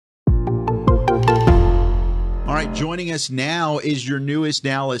right, joining us now is your newest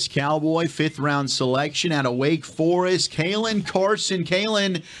Dallas Cowboy, fifth-round selection out of Wake Forest, Caelen Carson.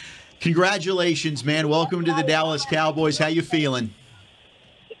 Caelen, congratulations, man. Welcome to the Dallas Cowboys. How you feeling?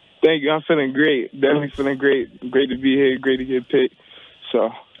 Thank you. I'm feeling great. Definitely feeling great. Great to be here. Great to get picked. So,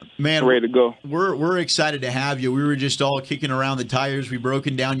 man, ready to go. We're excited to have you. We were just all kicking around the tires. We've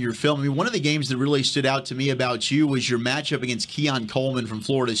broken down your film. I mean, one of the games that really stood out to me about you was your matchup against Caelen Coleman from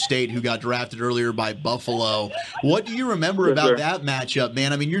Florida State, who got drafted earlier by Buffalo. What do you remember about that matchup,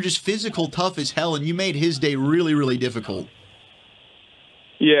 man? I mean, you're just physical, tough as hell, and you made his day really, really difficult.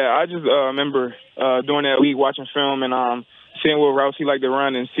 Yeah, I just remember during that week watching film and seeing what routes he liked to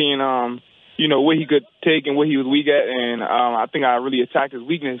run and seeing what he could take and what he was weak at, and I think I really attacked his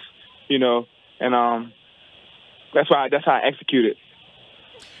weakness, and that's how I executed.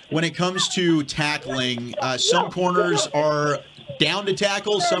 When it comes to tackling, some corners are down to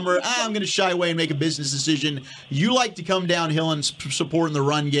tackle, some are, I'm going to shy away and make a business decision. You like to come downhill and support in the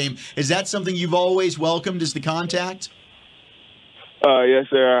run game. Is that something you've always welcomed, is the contact? Yes,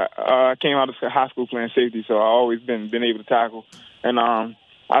 sir. I came out of high school playing safety, so I've always been able to tackle. And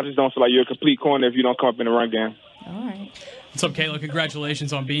I just don't feel like you're a complete corner if you don't come up in the run game. All right. What's up, Caelen?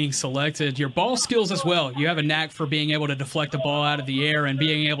 Congratulations on being selected. Your ball skills as well. You have a knack for being able to deflect the ball out of the air and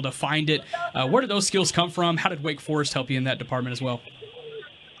being able to find it. Where did those skills come from? How did Wake Forest help you in that department as well?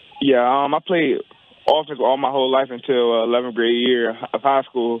 Yeah, I played offense all my whole life until 11th grade year of high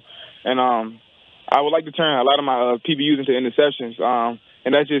school. And I would like to turn a lot of my PBUs into interceptions.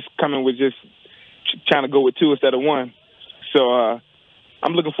 And that's just coming with just trying to go with 2 instead of 1. So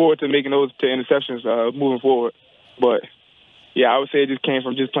I'm looking forward to making those to interceptions moving forward. But, yeah, I would say it just came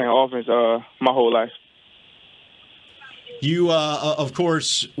from just playing offense my whole life. You, of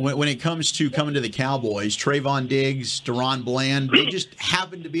course, when it comes to coming to the Cowboys, Trayvon Diggs, Deron Bland, they just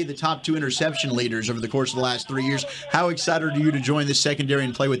happen to be the top 2 interception leaders over the course of the last 3 years. How excited are you to join the secondary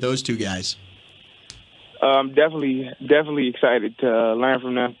and play with those 2 guys? Definitely excited to learn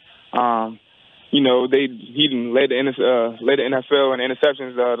from them. He didn't led the NFL in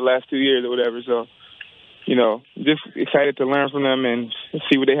interceptions the last 2 years or whatever. So, just excited to learn from them and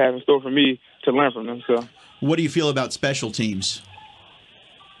see what they have in store for me to learn from them. So, what do you feel about special teams?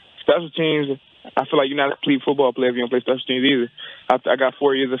 Special teams, I feel like you're not a complete football player if you don't play special teams either. I got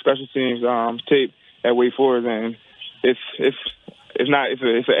 4 years of special teams tape at Wake Forest, and it's an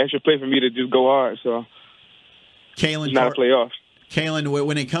extra play for me to just go hard. So. Caelen, it's not a playoff. Caelen,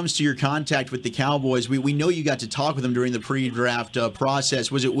 when it comes to your contact with the Cowboys, we know you got to talk with them during the pre-draft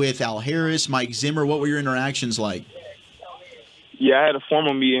process. Was it with Al Harris, Mike Zimmer? What were your interactions like? Yeah, I had a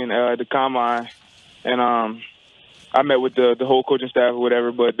formal meeting at the Combine, and I met with the whole coaching staff or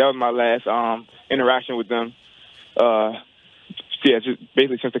whatever, but that was my last interaction with them. Just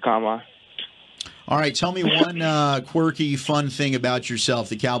basically since the Combine. All right, tell me one quirky, fun thing about yourself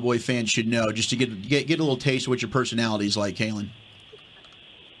the Cowboy fans should know, just to get a little taste of what your personality is like, Caelen.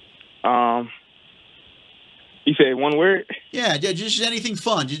 You say one word? Yeah, just anything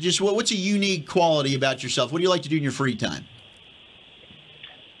fun. Just what's a unique quality about yourself? What do you like to do in your free time?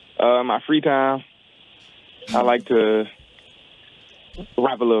 My free time, I like to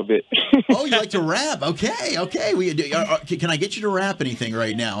rap a little bit. Oh, you like to rap? Okay. Can I get you to rap anything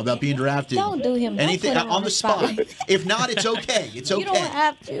right now about being drafted? Don't do him. Anything on the spot. If not, it's okay. It's okay. You don't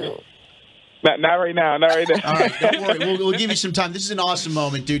have to. Not right now. Not right now. All right, don't worry. We'll give you some time. This is an awesome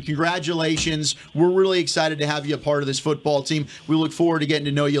moment, dude. Congratulations. We're really excited to have you a part of this football team. We look forward to getting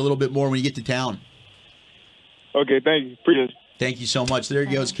to know you a little bit more when you get to town. Okay, thank you. Appreciate it. Thank you so much. There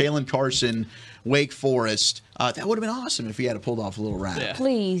he goes, Caelen Carson, Wake Forest. That would have been awesome if he had pulled off a little rap. Yeah.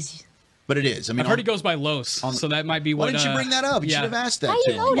 Please. But it is. I mean, I've heard he goes by Los, so that might be what. Why didn't you bring that up? You should have asked that. How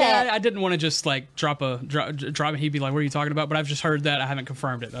you know that? Yeah, I didn't want to just like drop. He'd be like, "What are you talking about?" But I've just heard that. I haven't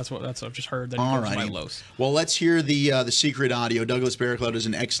confirmed it. That's I've just heard that he goes by Los. Well, let's hear the secret audio. Douglas Barraclough does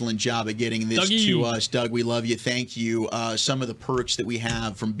an excellent job at getting this to us. Doug, we love you. Thank you. Some of the perks that we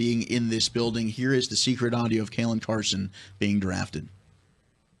have from being in this building. Here is the secret audio of Caelen Carson being drafted.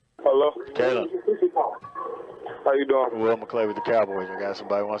 Hello, Caelen. How you doing? Will McClay with the Cowboys. I got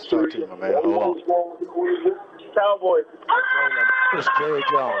somebody who wants to talk to you, my man. Hold on. Cowboys. This is Jerry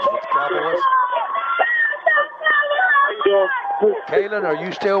Jones with the Cowboys. How you doing? Caelen, are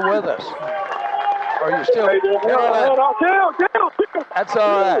you still with us? Are you still? Caelen. That's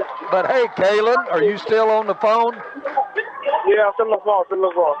all right. But hey, Caelen, are you still on the phone? Yeah, I'm still on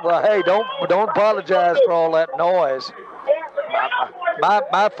the phone. Well, hey, don't apologize for all that noise.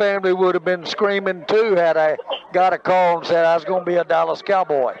 My family would have been screaming too had I got a call and said I was going to be a Dallas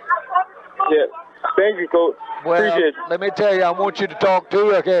Cowboy. Yeah, thank you, Coach. Well, let me tell you, I want you to talk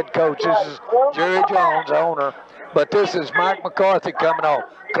to a head coach. This is Jerry Jones, owner. But this is Mike McCarthy coming on.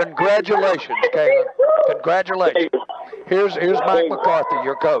 Congratulations, Caelen. Congratulations. Here's Mike McCarthy,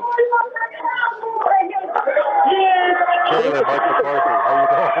 your coach. Caelen, Mike McCarthy, how you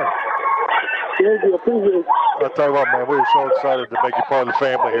doing? Thank you. Appreciate it. I'll tell you what, man, we're so excited to make you part of the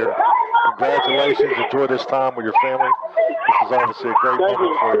family here. Congratulations. Enjoy this time with your family. This is obviously a great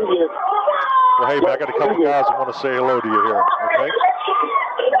moment for you. Well, hey, man, I got a couple guys that want to say hello to you here, okay?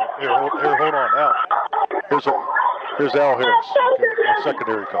 Here, hold on. Al. Here's Al Harris, okay, our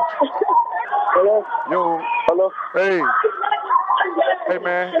secondary coach. Hello. Yo. Hello. Hey. Hey,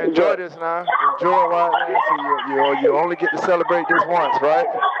 man, enjoy this now. Enjoy it while it lasts. You only get to celebrate this once, right?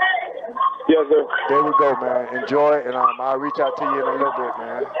 Yes, sir. There we go, man. Enjoy it, and I'll reach out to you in a little bit,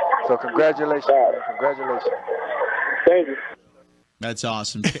 man. So congratulations, man. Congratulations. Thank you. That's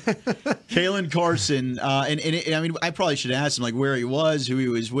awesome. Caelen Carson, I mean, I probably should ask him, like, where he was, who he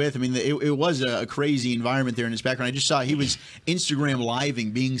was with. I mean, it was a crazy environment there in his background. I just saw he was Instagram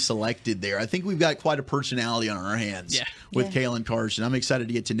living being selected there. I think we've got quite a personality on our hands with Caelen Carson. I'm excited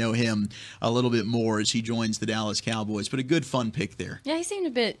to get to know him a little bit more as he joins the Dallas Cowboys. But a good, fun pick there. Yeah, he seemed a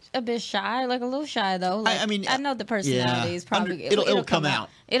bit shy, like a little shy, though. Like, I mean, I know the personality is probably... It'll come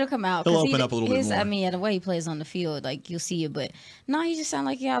out. It'll come out. He'll open up a little bit more. I mean, the way he plays on the field, like, you'll see it. But, no, he just sounds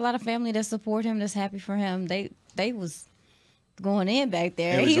like he got a lot of family that support him, that's happy for him. They was going in back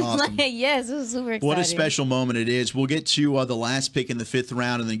there. It was awesome. Like, yes, it was super exciting. What a special moment it is. We'll get to the last pick in the 5th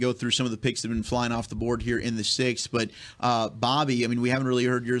round and then go through some of the picks that have been flying off the board here in the 6th. But, Bobby, I mean, we haven't really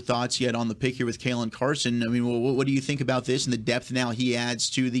heard your thoughts yet on the pick here with Caelen Carson. I mean, what do you think about this and the depth now he adds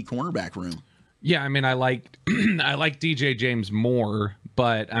to the cornerback room? Yeah, I mean, I like DJ James more,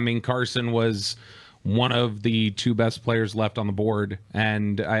 but I mean, Carson was one of the 2 best players left on the board,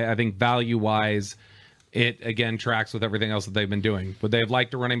 and I think value-wise, it again tracks with everything else that they've been doing. Would they have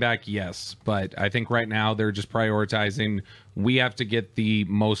liked a running back? Yes, but I think right now they're just prioritizing. We have to get the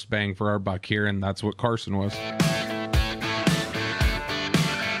most bang for our buck here, and that's what Carson was.